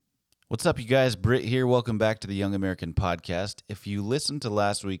What's up, you guys? Britt here. Welcome back to the Young American Podcast. If you listened to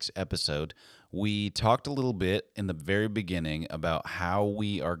last week's episode, we talked a little bit in the very beginning about how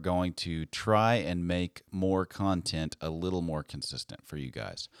we are going to try and make more content a little more consistent for you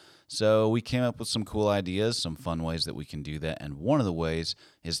guys. So we came up with some cool ideas, some fun ways that we can do that, and one of the ways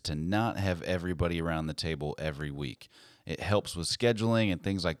is to not have everybody around the table every week. It helps with scheduling and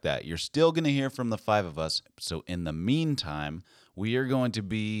things like that. You're still going to hear from the five of us, so in the meantime, we are going to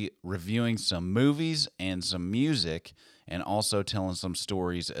be reviewing some movies and some music and also telling some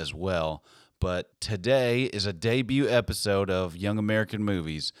stories as well. But today is a debut episode of Young American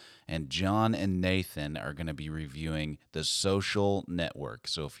Movies, and Jon and Nathan are going to be reviewing The Social Network.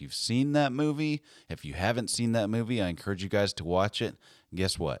 So if you've seen that movie, if you haven't seen that movie, I encourage you guys to watch it.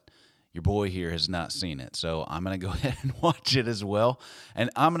 Guess what? Your boy here has not seen it, so I'm going to go ahead and watch it as well. And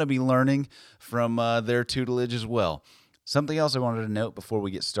I'm going to be learning from their tutelage as well. Something else I wanted to note before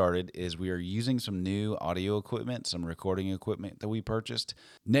we get started is we are using some new audio equipment, some recording equipment that we purchased.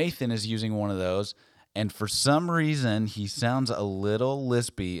 Nathan is using one of those, and for some reason, he sounds a little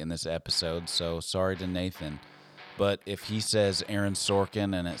lispy in this episode, so sorry to Nathan. But if he says Aaron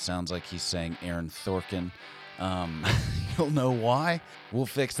Sorkin and it sounds like he's saying Aaron Thorkin, you'll know why. We'll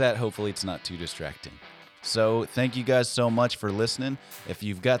fix that. Hopefully it's not too distracting. So thank you guys so much for listening. If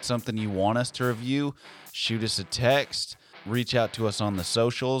you've got something you want us to review, shoot us a text, reach out to us on the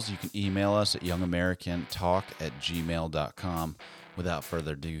socials. You can email us at youngamericantalk@gmail.com. Without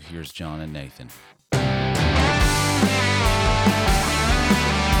further ado, here's Jon and Nathan.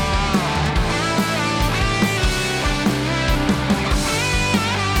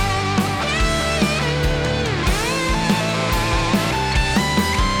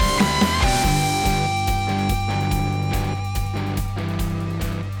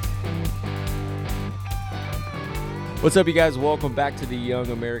 What's up, you guys? Welcome back to the Young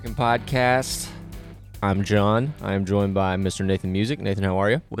American Podcast. I'm Jon. I am joined by Mr. Nathan Music. Nathan, how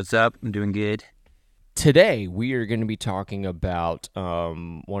are you? What's up? I'm doing good. Today, we are going to be talking about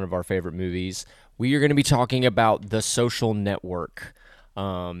one of our favorite movies. We are going to be talking about The Social Network.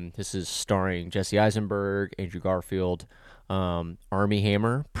 This is starring Jesse Eisenberg, Andrew Garfield, Armie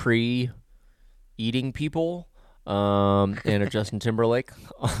Hammer, pre-eating people, and a Justin Timberlake,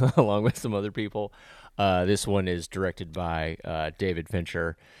 along with some other people. This one is directed by David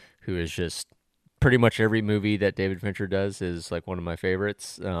Fincher, who is just pretty much every movie that David Fincher does is like one of my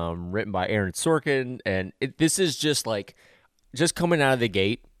favorites. Written by Aaron Sorkin, and this is just coming out of the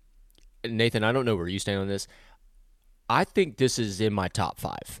gate. Nathan, I don't know where you stand on this. I think this is in my top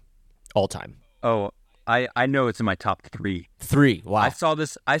 5 all time. Oh, I know it's in my top 3. 3. Wow. I saw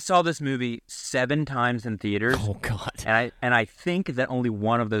this movie 7 times in theaters. Oh God. And I think that only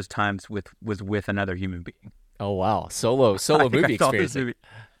one of those times was with another human being. Oh wow. Solo movie experience.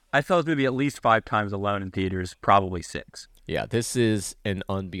 I saw this movie at least 5 times alone in theaters, probably 6. Yeah, this is an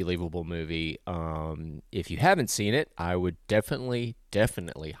unbelievable movie. If you haven't seen it, I would definitely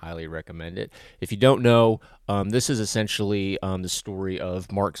highly recommend it. If you don't know, this is essentially the story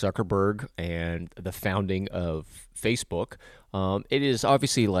of Mark Zuckerberg and the founding of Facebook. It is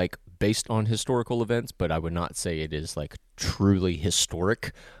obviously based on historical events, but I would not say it is truly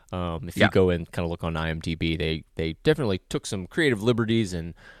historic. If you go and kind of look on IMDb, they definitely took some creative liberties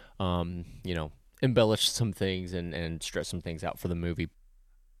and embellished some things and stretched some things out for the movie.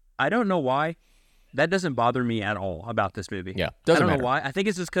 I don't know why. That doesn't bother me at all about this movie. Yeah, I don't know why. I think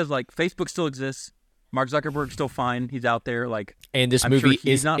it's just because Facebook still exists. Mark Zuckerberg's still fine. He's out there. And this I'm movie sure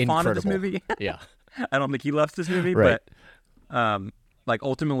he's is not incredible. fond of this movie. Yeah, I don't think he loves this movie, right. But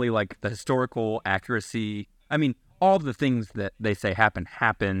ultimately, the historical accuracy. I mean, all the things that they say happened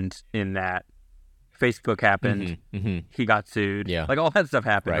in that. Facebook happened. Mm-hmm. He got sued. Yeah, all that stuff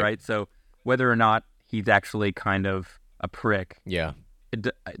happened, right? So whether or not he's actually kind of a prick, yeah.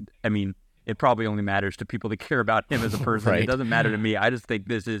 I mean, it probably only matters to people that care about him as a person. Right. It doesn't matter to me. I just think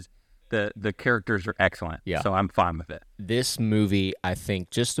this is the characters are excellent. Yeah. So I'm fine with it. This movie, I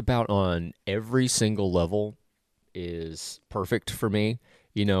think, just about on every single level is perfect for me.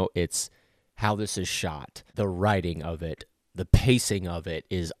 It's how this is shot, the writing of it, the pacing of it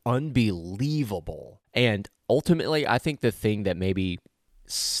is unbelievable. And ultimately, I think the thing that maybe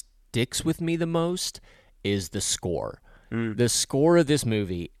sticks with me the most is the score. The score of this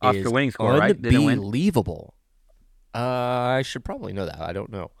movie is winning score, right? unbelievable. I should probably know that. I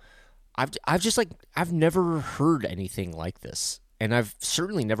don't know. I've never heard anything like this, and I've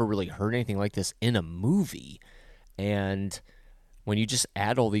certainly never really heard anything like this in a movie. And when you just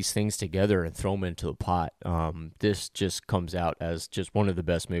add all these things together and throw them into a pot, this just comes out as just one of the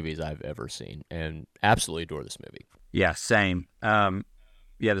best movies I've ever seen, and absolutely adore this movie. Yeah, same.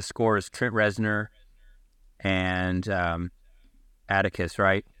 the score is Trent Reznor and Atticus,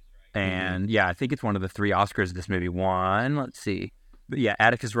 right? And I think it's one of the 3 Oscars this movie won. Let's see. But yeah,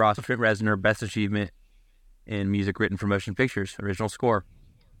 Atticus Ross, Trent Reznor, Best Achievement in Music Written for Motion Pictures, Original Score,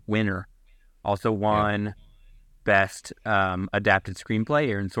 winner. Also won Best Adapted Screenplay,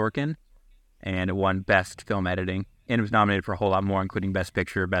 Aaron Sorkin, and it won Best Film Editing. And it was nominated for a whole lot more, including Best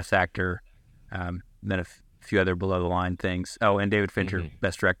Picture, Best Actor, then a few other below-the-line things. Oh, and David Fincher,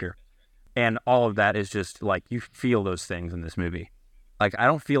 Best Director. And all of that is just, like, you feel those things in this movie. Like, I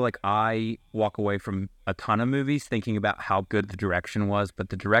don't feel like I walk away from a ton of movies thinking about how good the direction was, but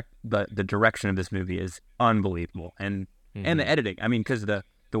the direction of this movie is unbelievable. And the editing. I mean, because the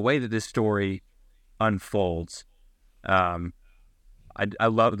way that this story unfolds, I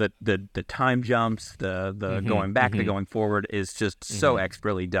love the time jumps, the going back, the going forward is just so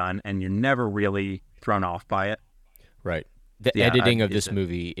expertly done, and you're never really thrown off by it. Right. The editing of this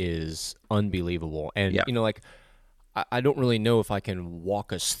movie is unbelievable. And, like, I don't really know if I can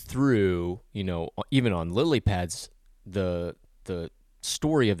walk us through, even on lily pads, the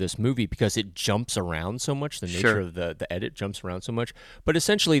story of this movie, because it jumps around so much. The nature of the edit jumps around so much. But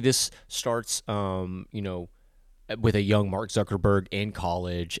essentially this starts, with a young Mark Zuckerberg in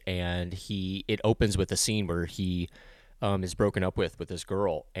college, and it opens with a scene where he is broken up with this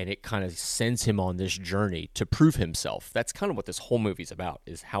girl, and it kind of sends him on this journey to prove himself. That's kind of what this whole movie's about,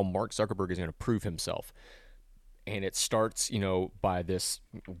 is how Mark Zuckerberg is going to prove himself. And it starts, by this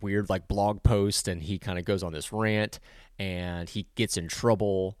weird, like, blog post, and he kind of goes on this rant, and he gets in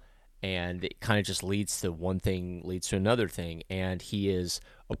trouble, and it kind of just leads to one thing, leads to another thing, and he is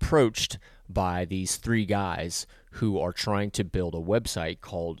approached by these 3 guys who are trying to build a website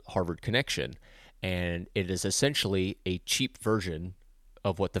called Harvard Connection, and it is essentially a cheap version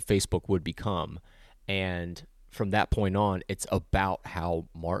of what the Facebook would become. And from that point on, it's about how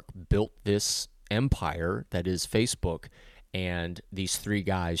Mark built this empire that is Facebook, and these 3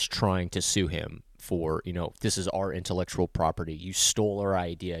 guys trying to sue him for, this is our intellectual property. You stole our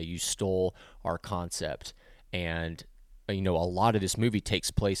idea. You stole our concept. And, a lot of this movie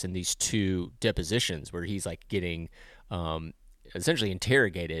takes place in these 2 depositions where he's, like, getting essentially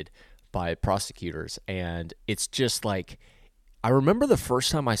interrogated by prosecutors. And it's just like, I remember the first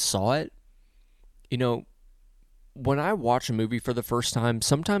time I saw it, when I watch a movie for the first time,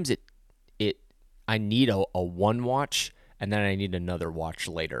 sometimes I need a one watch, and then I need another watch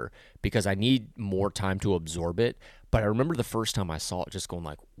later, because I need more time to absorb it. But I remember the first time I saw it just going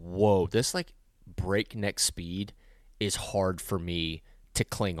like, whoa, this, like, breakneck speed is hard for me to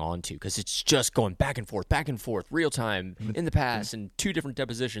cling on to, because it's just going back and forth, real time, in the past, and 2 different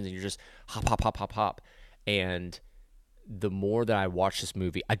depositions, and you're just hop, hop, hop, hop, hop. And the more that I watch this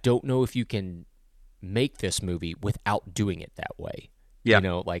movie, I don't know if you can make this movie without doing it that way. Yeah.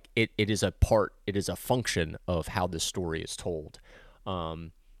 Like, it is a function of how this story is told.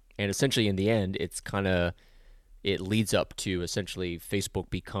 And essentially, in the end, it leads up to essentially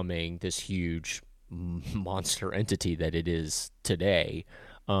Facebook becoming this huge monster entity that it is today.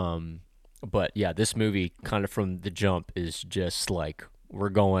 But yeah, this movie kind of from the jump is just like, we're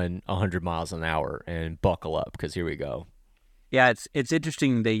going 100 miles an hour, and buckle up, because here we go. Yeah, it's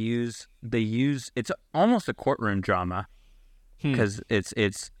interesting. They use it's almost a courtroom drama, because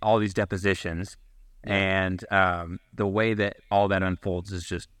it's all these depositions, and the way that all that unfolds is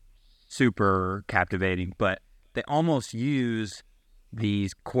just super captivating. But they almost use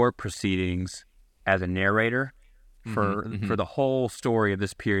these court proceedings as a narrator for the whole story of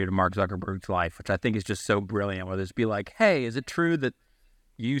this period of Mark Zuckerberg's life, which I think is just so brilliant. Where this be like, hey, is it true that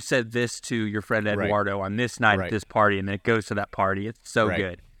you said this to your friend Eduardo on this night at this party, and then it goes to that party? It's so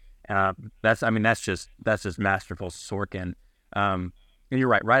good. That's just masterful Sorkin. And you're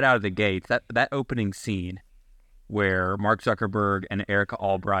right. Right out of the gate, that opening scene where Mark Zuckerberg and Erica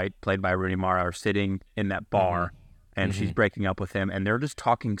Albright, played by Rooney Mara, are sitting in that bar, and she's breaking up with him, and they're just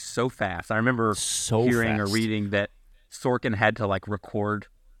talking so fast. I remember hearing or reading that Sorkin had to record.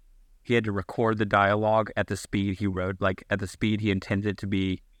 He had to record the dialogue at the speed he wrote, at the speed he intended to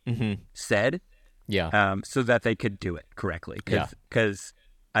be said. Yeah. So that they could do it correctly. Because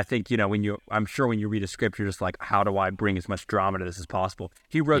I think, I'm sure when you read a script, you're just like, how do I bring as much drama to this as possible?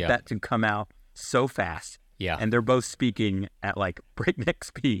 He wrote that to come out so fast. Yeah. And they're both speaking at breakneck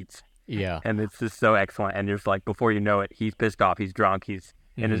speeds. Yeah. And it's just so excellent. And just before you know it, he's pissed off, he's drunk, he's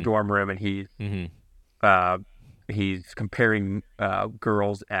in his dorm room, and he's comparing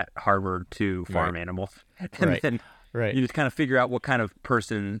girls at Harvard to farm animals. And then you just kind of figure out what kind of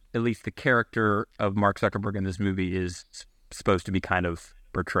person, at least the character of Mark Zuckerberg in this movie, is supposed to be kind of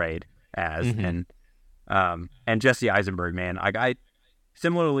portrayed as. And Jesse Eisenberg, man,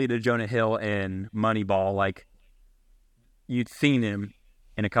 similarly to Jonah Hill in Moneyball, like you'd seen him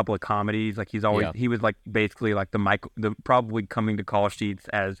in a couple of comedies. Like he was like basically like the probably coming to call sheets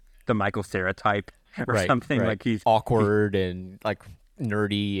as the Michael Cera type or something. Like he's awkward and like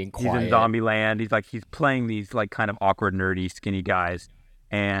nerdy and quiet. He's in Zombieland. He's playing these like kind of awkward, nerdy, skinny guys.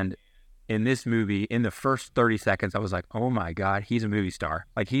 And in this movie, in the first 30 seconds, I was like, oh my God, he's a movie star.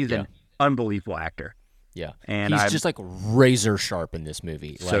 Like he's an unbelievable actor. Yeah. And he's just like razor sharp in this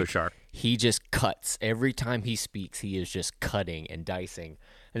movie. So sharp. He just cuts. Every time he speaks, he is just cutting and dicing.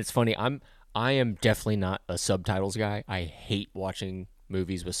 And it's funny, I am definitely not a subtitles guy. I hate watching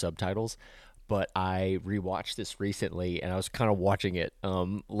movies with subtitles. But I rewatched this recently, and I was kind of watching it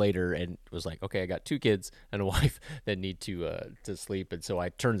later, and was like, okay, I got 2 kids and a wife that need to sleep, and so I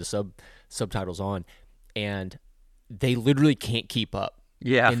turned the subtitles on, and they literally can't keep up.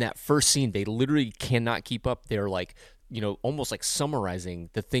 Yeah. In that first scene, they literally cannot keep up. They're like, almost like summarizing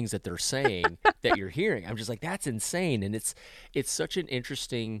the things that they're saying that you're hearing. I'm just like, that's insane, and it's such an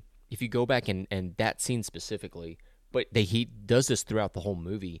interesting. If you go back and that scene specifically, but he does this throughout the whole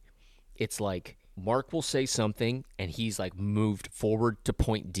movie. It's like Mark will say something and he's like moved forward to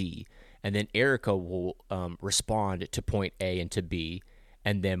point D, and then Erica will respond to point A and to B,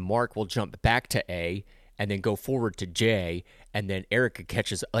 and then Mark will jump back to A and then go forward to J, and then Erica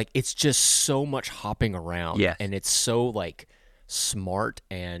catches. Like it's just so much hopping around, and it's so like smart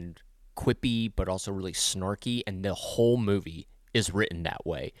and quippy, but also really snarky, and the whole movie is written that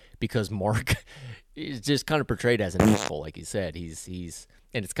way because Mark is just kind of portrayed as an asshole, like you said. He's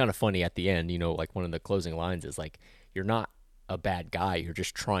and it's kind of funny at the end, like one of the closing lines is like, "You're not a bad guy. You're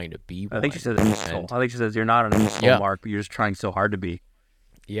just trying to be one." I think she says "You're not an asshole, Mark, but you're just trying so hard to be."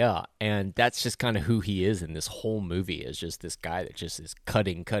 Yeah, and that's just kind of who he is in this whole movie. Is just this guy that just is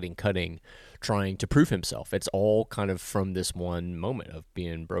cutting, trying to prove himself. It's all kind of from this one moment of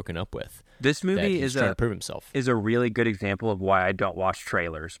being broken up with. This movie trying to prove himself. Is a really good example of why I don't watch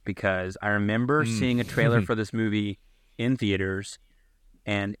trailers, because I remember seeing a trailer for this movie in theaters.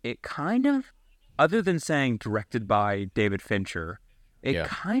 And it kind of, other than saying directed by David Fincher, it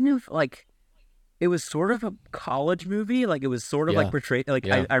kind of like, it was sort of a college movie. Like it was sort of like portrayed. Like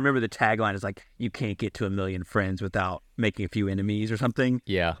I remember the tagline is like, you can't get to 1 million friends without making a few enemies or something.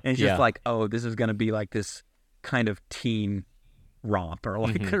 Yeah. And it's just like, oh, this is going to be like this kind of teen romp or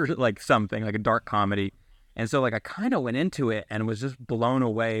like, or like something like a dark comedy. And so like I kind of went into it and was just blown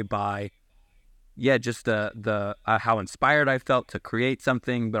away by just the how inspired I felt to create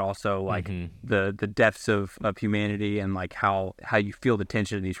something, but also like the depths of humanity and like how you feel the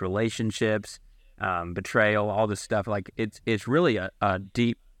tension in these relationships, betrayal, all this stuff. Like it's really a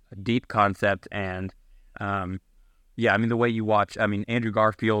deep concept. And I mean the way you watch, I mean Andrew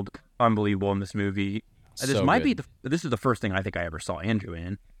Garfield, unbelievable in this movie. This is the first thing I think I ever saw Andrew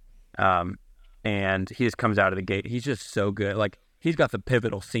in, and he just comes out of the gate. He's just so good. Like he's got the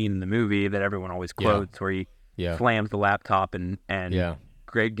pivotal scene in the movie that everyone always quotes, where he slams the laptop and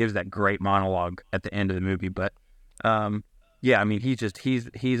gives that great monologue at the end of the movie. But I mean,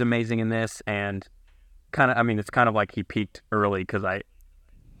 he's amazing in this, and kind of, I mean, it's kind of like he peaked early because I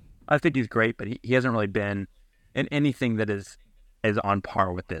think he's great, but he hasn't really been in anything that is on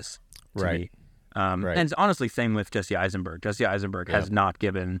par with this to me. And it's honestly same with Jesse Eisenberg. Jesse Eisenberg has not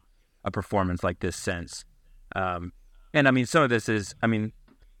given a performance like this since. And I mean, some of this is, I mean,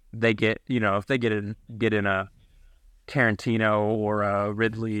 they get, if they get in a Tarantino or a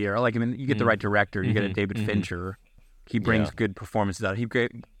Ridley or like, I mean, you get the right director, you get a David Fincher. He brings good performances out. He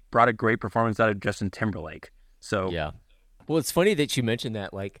brought a great performance out of Justin Timberlake. So well, it's funny that you mentioned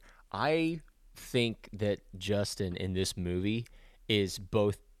that. Like, I think that Justin in this movie is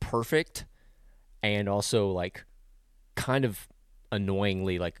both perfect and also like kind of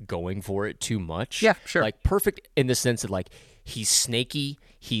annoyingly like going for it too much. Yeah, sure. Like perfect in the sense that like he's snaky,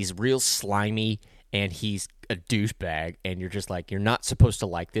 he's real slimy, and he's a douchebag, and you're just like, you're not supposed to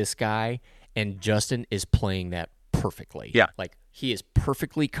like this guy. And Justin is playing that perfectly. Yeah. Like he is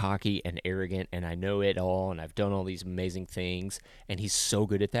perfectly cocky and arrogant, and I know it all, and I've done all these amazing things, and he's so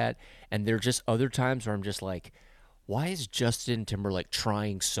good at that. And there are just other times where I'm just like, why is Justin Timberlake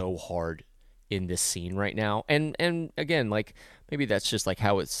trying so hard in this scene right now? And again, like maybe that's just like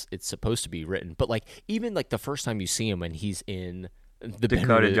how it's supposed to be written. But like even like the first time you see him when he's in the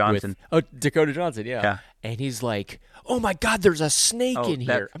Dakota Johnson. Dakota Johnson, yeah. And he's like, "Oh my God, there's a snake in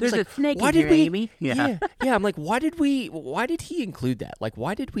here." There's like, a snake why in did here, we, Amy. Yeah. I'm like, why did he include that? Like,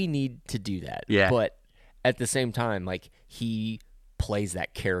 why did we need to do that? Yeah. But at the same time, like he plays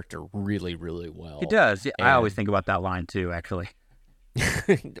that character really, really well. He does. Yeah, I always think about that line too, actually.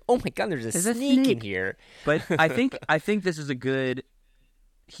 Oh my God, there's a snake in here. But I think this is a good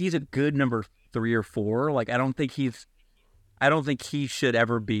he's a good number 3 or 4. Like I don't think he should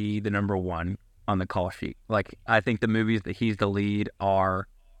ever be the number 1 on the call sheet. Like I think the movies that he's the lead are.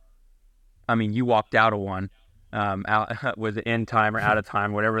 I mean, you walked out of one. Out was it In Time or Out of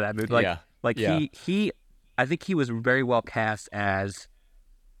Time, whatever that movie. He I think he was very well cast as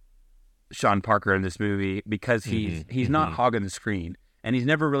Sean Parker in this movie because he's not hogging the screen, and he's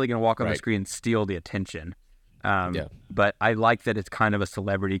never really going to walk on the screen and steal the attention. But I like that it's kind of a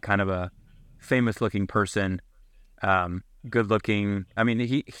celebrity, kind of a famous looking person, good looking. I mean,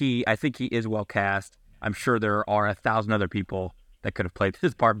 I think he is well cast. I'm sure there are 1,000 other people that could have played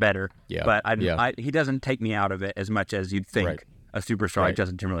this part better. Yeah. But he doesn't take me out of it as much as you'd think a superstar like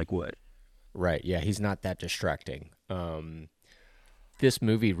Justin Timberlake would. Right. Yeah, he's not that distracting. This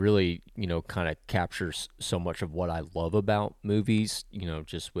movie really, kind of captures so much of what I love about movies,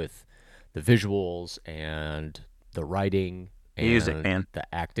 just with the visuals and the writing and music, man. The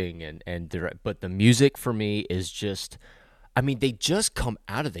acting but the music for me is just, I mean, they just come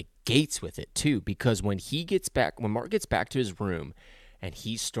out of the gates with it too, because when Mark gets back to his room and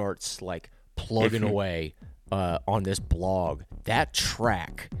he starts like plugging away on this blog, that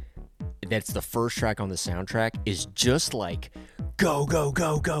track, that's the first track on the soundtrack, is just like go, go,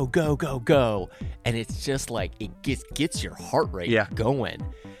 go, go, go, go, go. And it's just like it gets your heart rate going.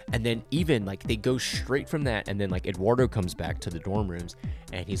 And then even like they go straight from that, and then like Eduardo comes back to the dorm rooms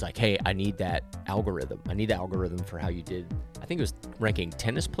and he's like, hey, I need that algorithm. I need the algorithm for how you did, I think it was ranking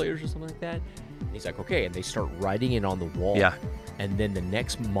tennis players or something like that. And he's like, okay, and they start writing it on the wall. Yeah. And then the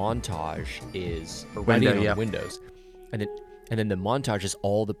next montage is writing it on the windows. And then the montage is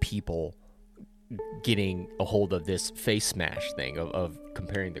all the people getting a hold of this face smash thing of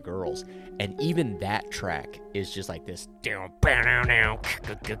comparing the girls. And even that track is just like this, and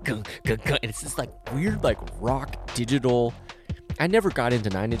it's this like weird like rock digital. I never got into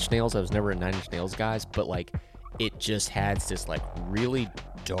Nine Inch Nails. I was never a Nine Inch Nails guys, but like it just has this like really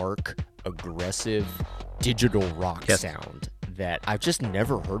dark, aggressive digital rock sound that I've just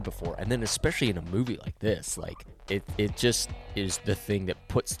never heard before. And then especially in a movie like this, like it just is the thing that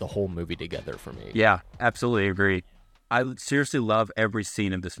puts the whole movie together for me. Yeah, absolutely agree. I seriously love every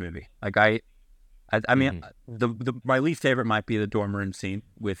scene of this movie. Like I mean, my least favorite might be the dorm room scene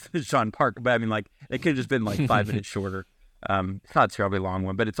with Sean Parker, but I mean, like it could have just been like 5 minutes shorter. It's not a terribly long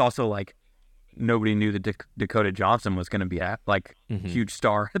one, but it's also like nobody knew that Dakota Johnson was going to be a huge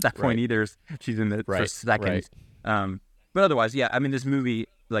star at that point either. She's in the for seconds. But otherwise, yeah, I mean, this movie,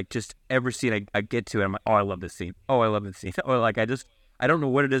 like just every scene I get to it, I'm like, oh, I love this scene. Oh, I love this scene. Or like I don't know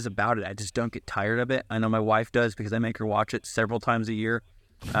what it is about it. I just don't get tired of it. I know my wife does because I make her watch it several times a year.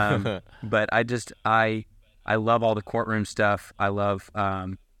 But I love all the courtroom stuff. I love,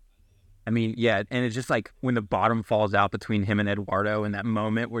 and it's just like when the bottom falls out between him and Eduardo in that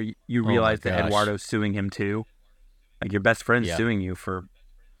moment where you realize that Eduardo's suing him too. Like your best friend's suing you for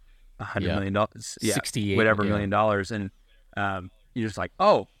 $100 million, $1 million. And you're just like,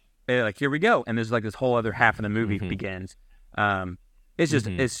 oh, like here we go. And there's like this whole other half of the movie begins.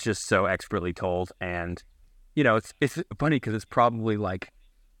 It's just so expertly told. And, it's funny because it's probably like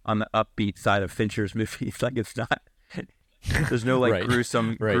on the upbeat side of Fincher's movies. Like it's not, there's no like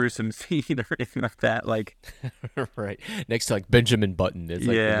gruesome scene or anything like that. Like, right. Next to like Benjamin Button. It's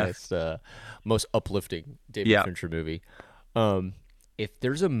like the most uplifting David Fincher movie. If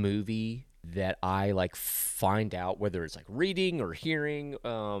there's a movie that I like find out, whether it's like reading or hearing,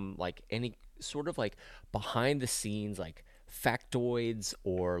 like any sort of like behind the scenes, like factoids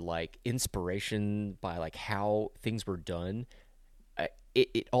or like inspiration by like how things were done,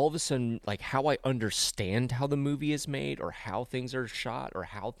 it all of a sudden, like how I understand how the movie is made or how things are shot or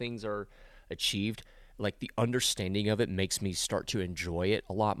how things are achieved, like the understanding of it makes me start to enjoy it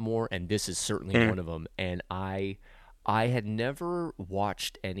a lot more. And this is certainly one of them. And I had never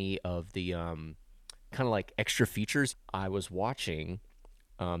watched any of the kind of like extra features. I was watching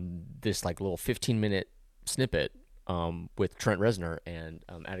this like little 15-minute snippet with Trent Reznor and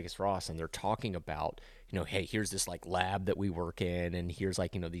Atticus Ross, and they're talking about, hey, here's this like lab that we work in, and here's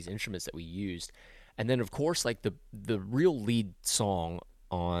like, these instruments that we used. And then, of course, like the real lead song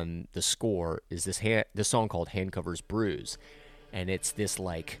on the score is this song called Hand Covers Bruise. And it's this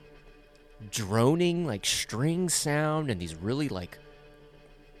like droning like string sound and these really like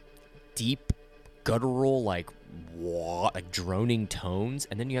deep guttural like droning tones,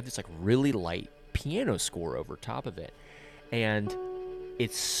 and then you have this like really light piano score over top of it, and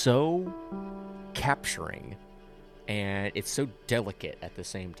it's so capturing and it's so delicate at the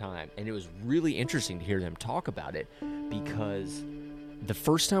same time. And it was really interesting to hear them talk about it, because the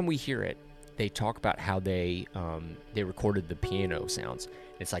first time we hear it, they talk about how they recorded the piano sounds.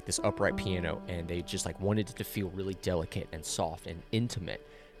 It's like this upright piano, and they just like wanted it to feel really delicate and soft and intimate.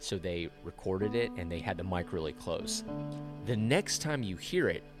 So they recorded it, and they had the mic really close. The next time you hear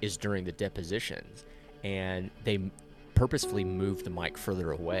it is during the depositions, and they purposefully move the mic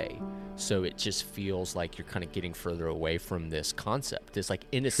further away, so it just feels like you're kind of getting further away from this concept, this like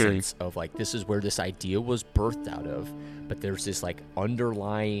innocence of like, this is where this idea was birthed out of, but there's this like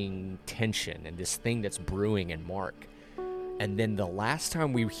underlying tension and this thing that's brewing in Mark. And then the last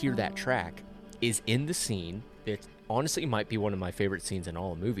time we hear that track is in the scene that honestly might be one of my favorite scenes in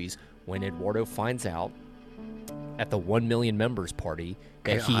all the movies, when Eduardo finds out at the 1 million members party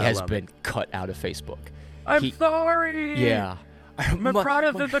that he has been cut out of Facebook. I'm sorry. Yeah. My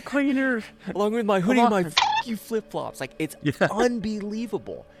product is the cleaners. Along with my hoodie and my you flip-flops. Like, it's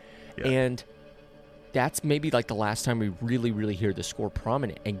unbelievable. Yeah. And that's maybe like the last time we really, really hear the score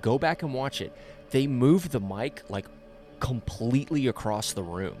prominent. And go back and watch it. They move the mic like completely across the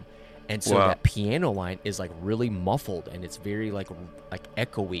room. And so that piano line is like really muffled, and it's very like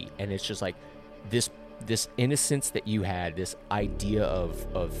echoey. And it's just like this innocence that you had, this idea of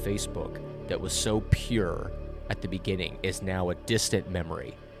Facebook that was so pure at the beginning is now a distant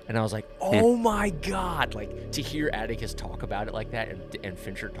memory. And I was like, oh my God, like to hear Atticus talk about it like that, and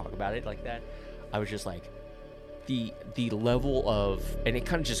Fincher talk about it like that, I was just like, the level of, and it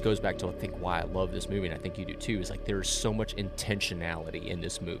kind of just goes back to I think why I love this movie, and I think you do too, is like there's so much intentionality in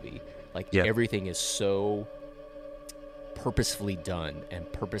this movie. Like everything is so purposefully done and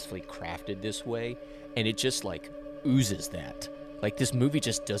purposefully crafted this way, and it just like oozes that. Like, this movie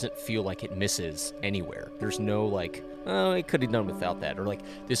just doesn't feel like it misses anywhere. There's no like, oh, I could have done without that, or like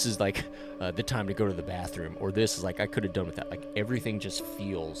this is like the time to go to the bathroom, or this is like I could have done without. Like, everything just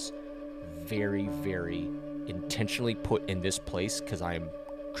feels very, very intentionally put in this place because I'm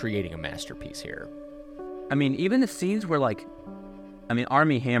creating a masterpiece here. I mean, even the scenes where like, I mean,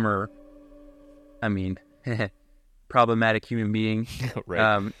 Armie Hammer, I mean, problematic human being.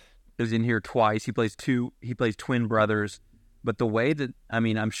 Right. Is in here twice. He plays twin brothers. But the way that, I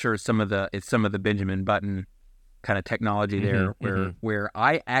mean, I'm sure it's some of the Benjamin Button kind of technology there, where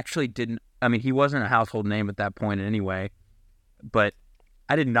I actually didn't. I mean, he wasn't a household name at that point anyway, but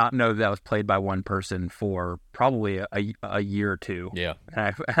I did not know that was played by one person for probably a year or two. Yeah,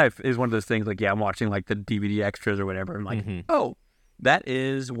 and it's one of those things like, I'm watching like the DVD extras or whatever. I'm like, oh, that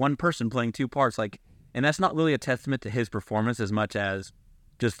is one person playing two parts. Like, and that's not really a testament to his performance as much as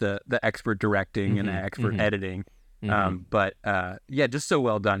just the expert directing and the expert editing. But just so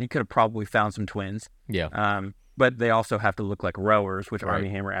well done. He could have probably found some twins. Yeah. But they also have to look like rowers, which Armie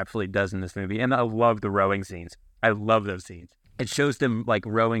Hammer absolutely does in this movie. And I love the rowing scenes. I love those scenes. It shows them like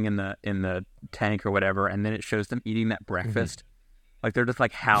rowing in the tank or whatever, and then it shows them eating that breakfast. Like they're just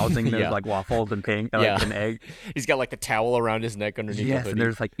like housing those like waffles and an egg. He's got like the towel around his neck underneath the hoodie. And they're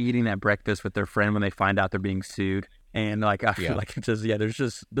just like eating that breakfast with their friend when they find out they're being sued. And like I feel like it's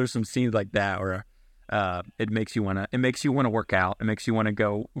just there's some scenes like that where it makes you wanna work out. It makes you wanna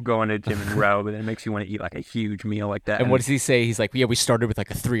go in a gym and row, but then it makes you want to eat like a huge meal like that. And what does he say? He's like, we started with like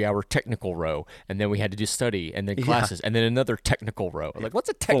a 3-hour technical row, and then we had to do study, and then classes, and then another technical row. Like, what's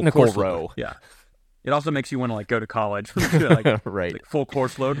a technical row? Yeah. It also makes you want to like go to college, like, right? Like full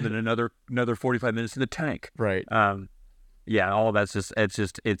course load, and then another 45 minutes in the tank, right? All of that's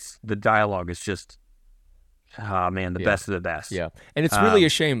it's the dialogue is just. Oh, man, the best of the best. Yeah. And it's really a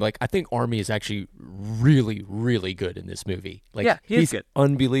shame. Like, I think Armie is actually really, really good in this movie. Like, he's good.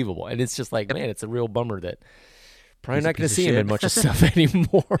 Unbelievable. And it's just like, man, it's a real bummer that probably not going to see him in much of stuff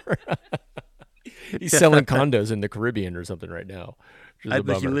anymore. He's selling condos in the Caribbean or something right now. He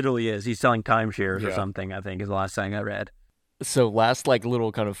literally is. He's selling timeshares or something, I think, is the last thing I read. So last, like,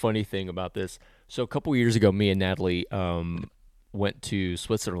 little kind of funny thing about this. So a couple years ago, me and Natalie went to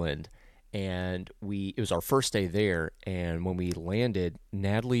Switzerland. And it was our first day there, and when we landed,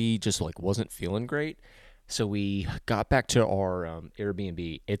 Natalie just like wasn't feeling great. So we got back to our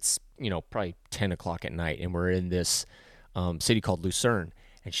Airbnb. It's, probably 10 o'clock at night, and we're in this city called Lucerne.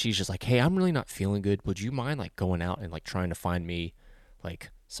 And she's just like, hey, I'm really not feeling good. Would you mind like going out and like trying to find me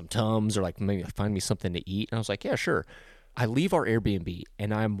like some Tums or like maybe find me something to eat? And I was like, yeah, sure. I leave our Airbnb,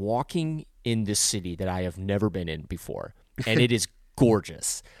 and I'm walking in this city that I have never been in before, and it is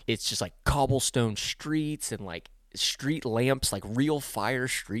gorgeous. It's just like cobblestone streets and like street lamps, like real fire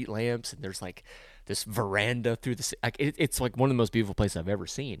street lamps, and there's like this veranda through the like it's like one of the most beautiful places I've ever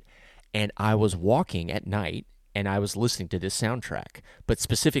seen. And I was walking at night, and I was listening to this soundtrack, but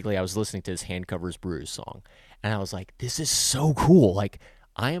specifically I was listening to this Hand Covers Bruise song, and I was like, this is so cool. Like,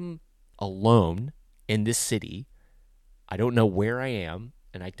 I am alone in this city. I don't know where I am.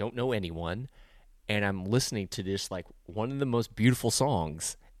 and I don't know anyone, and I'm listening to this like one of the most beautiful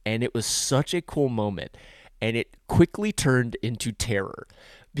songs, and it was such a cool moment, and it quickly turned into terror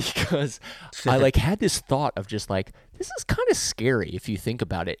because I like had this thought of just like, this is kind of scary if you think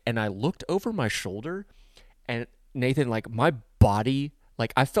about it. And I looked over my shoulder, and Nathan, like my body,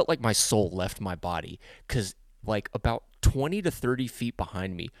 like I felt like my soul left my body, because like about 20 to 30 feet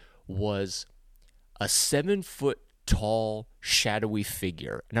behind me was a 7-foot tall shadowy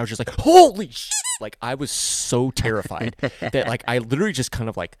figure, and I was just like, holy shit! Like I was so terrified that like I literally just kind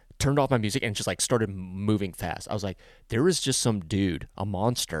of like turned off my music and just like started moving fast. I was like, there is just some dude, a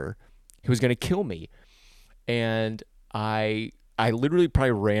monster, who was gonna kill me. And I literally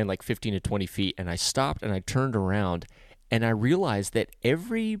probably ran like 15 to 20 feet, and I stopped and I turned around, and I realized that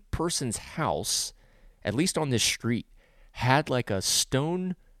every person's house, at least on this street, had like a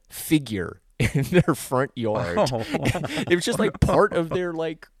stone figure in their front yard. Oh. It was just like part of their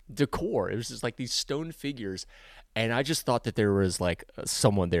like decor. It was just like these stone figures, and I just thought that there was like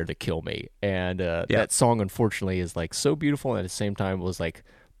someone there to kill me. And that song, unfortunately, is like so beautiful, and at the same time was like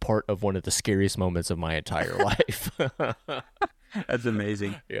part of one of the scariest moments of my entire life. That's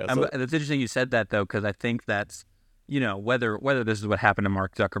amazing. Yeah, That's interesting you said that, though, because I think that's, whether this is what happened to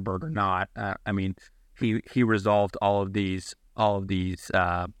Mark Zuckerberg or not. I mean, he resolved all of these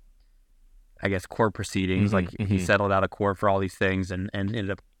I guess court proceedings. He settled out of court for all these things and ended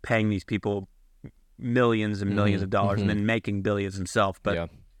up paying these people millions and millions of dollars and then making billions himself.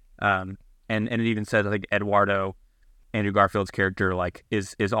 But and it even said, I think Eduardo, Andrew Garfield's character, like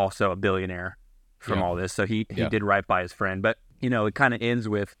is also a billionaire from all this. So he did right by his friend. But it kind of ends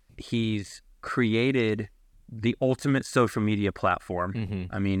with he's created the ultimate social media platform.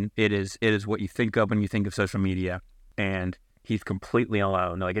 I mean, it is what you think of when you think of social media, and he's completely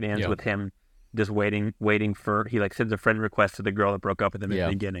alone. Like it ends with him just waiting for, he like sends a friend request to the girl that broke up with him at the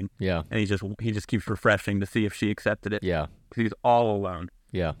beginning. Yeah. And he just keeps refreshing to see if she accepted it. Yeah. Because he's all alone.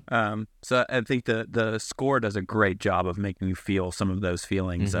 Yeah. So I think the score does a great job of making you feel some of those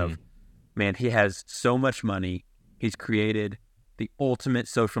feelings of, man, he has so much money. He's created the ultimate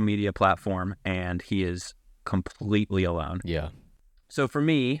social media platform, and he is completely alone. Yeah. So for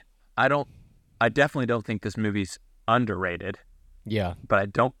me, I definitely don't think this movie's underrated. Yeah. But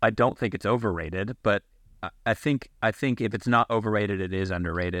I don't think it's overrated. But I think if it's not overrated, it is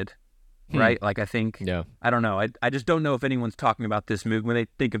underrated. Right? Like I think, I don't know. I just don't know if anyone's talking about this movie. When they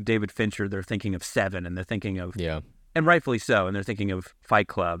think of David Fincher, they're thinking of Seven, and they're thinking of, and rightfully so, and they're thinking of Fight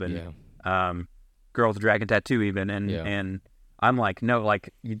Club and Girl with a Dragon Tattoo even. And I'm like, no,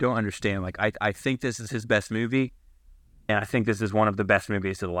 like you don't understand. Like I think this is his best movie, and I think this is one of the best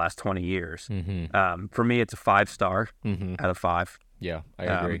movies of the last 20 years. For me, it's a 5-star out of 5. Yeah, I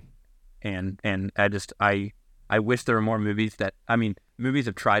agree. And I wish there were more movies movies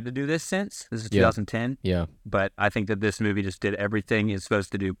have tried to do this since. This is 2010. Yeah. But I think that this movie just did everything it's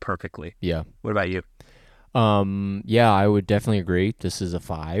supposed to do perfectly. Yeah. What about you? Yeah, I would definitely agree. This is a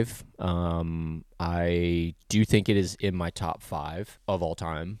 5. I do think it is in my top 5 of all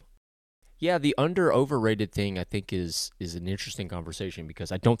time. Yeah, the overrated thing I think is an interesting conversation,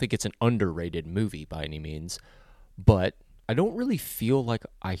 because I don't think it's an underrated movie by any means, but I don't really feel like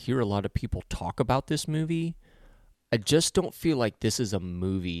I hear a lot of people talk about this movie. I just don't feel like this is a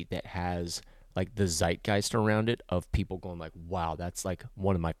movie that has like the zeitgeist around it of people going like, wow, that's like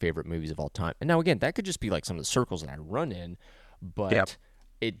one of my favorite movies of all time. And now again, that could just be like some of the circles that I run in, but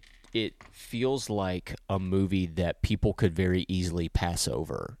it feels like a movie that people could very easily pass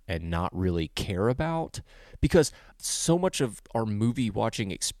over and not really care about, because so much of our movie watching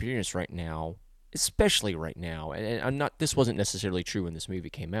experience right now, especially right now, and this wasn't necessarily true when this movie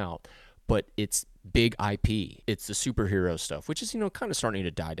came out, but it's big IP. It's the superhero stuff, which is, kind of starting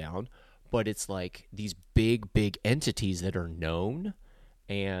to die down, but it's like these big entities that are known.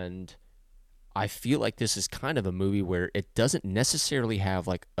 And I feel like this is kind of a movie where it doesn't necessarily have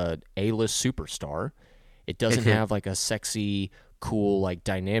like a A-list superstar. It doesn't have like a sexy, cool, like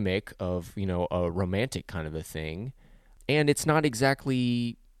dynamic of, a romantic kind of a thing. And it's not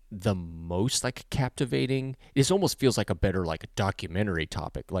exactly the most like captivating. It almost feels like a better like documentary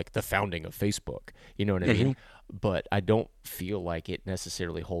topic, like the founding of Facebook. You know what I mean? But I don't feel like it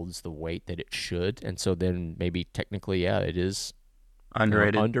necessarily holds the weight that it should. And so then maybe technically, it is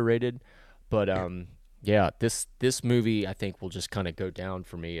underrated. But this movie I think will just kind of go down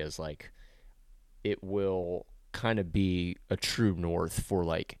for me as like, it will kind of be a true north for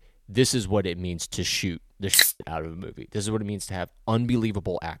like, this is what it means to shoot the shit out of a movie. This is what it means to have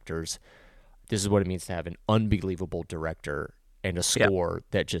unbelievable actors. This is what it means to have an unbelievable director and a score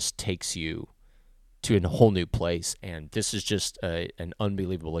that just takes you to a whole new place. And this is just an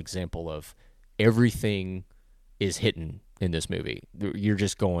unbelievable example of everything is hitting in this movie. You're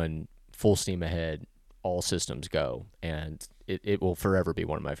just going full steam ahead, all systems go, and it will forever be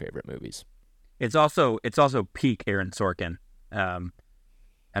one of my favorite movies. It's also peak Aaron Sorkin.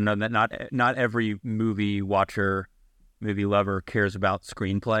 I know that not every movie watcher, movie lover cares about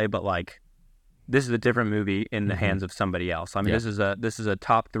screenplay, but like this is a different movie in the hands of somebody else. I mean, this is a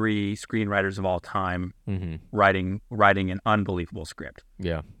top 3 screenwriters of all time writing an unbelievable script.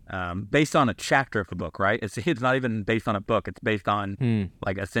 Yeah. Based on a chapter of a book, right? It's not even based on a book. It's based on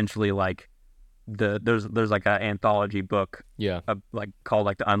like essentially like there's like an anthology book, like called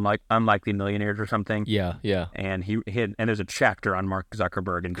like the Unlikely Millionaires or something. Yeah. And and there's a chapter on Mark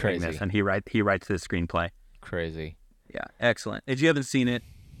Zuckerberg and doing this, and he writes this screenplay. Crazy. Yeah, excellent. If you haven't seen it,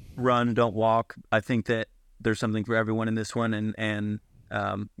 run, don't walk. I think that there's something for everyone in this one, and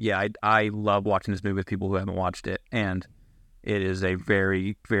I love watching this movie with people who haven't watched it, and it is a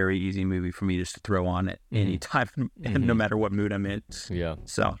very, very easy movie for me just to throw on at any time, and no matter what mood I'm in. Yeah.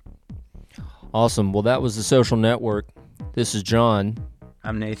 So. Awesome. Well, that was The Social Network. This is John.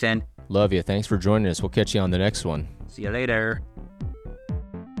 I'm Nathan. Love you. Thanks for joining us. We'll catch you on the next one. See you later.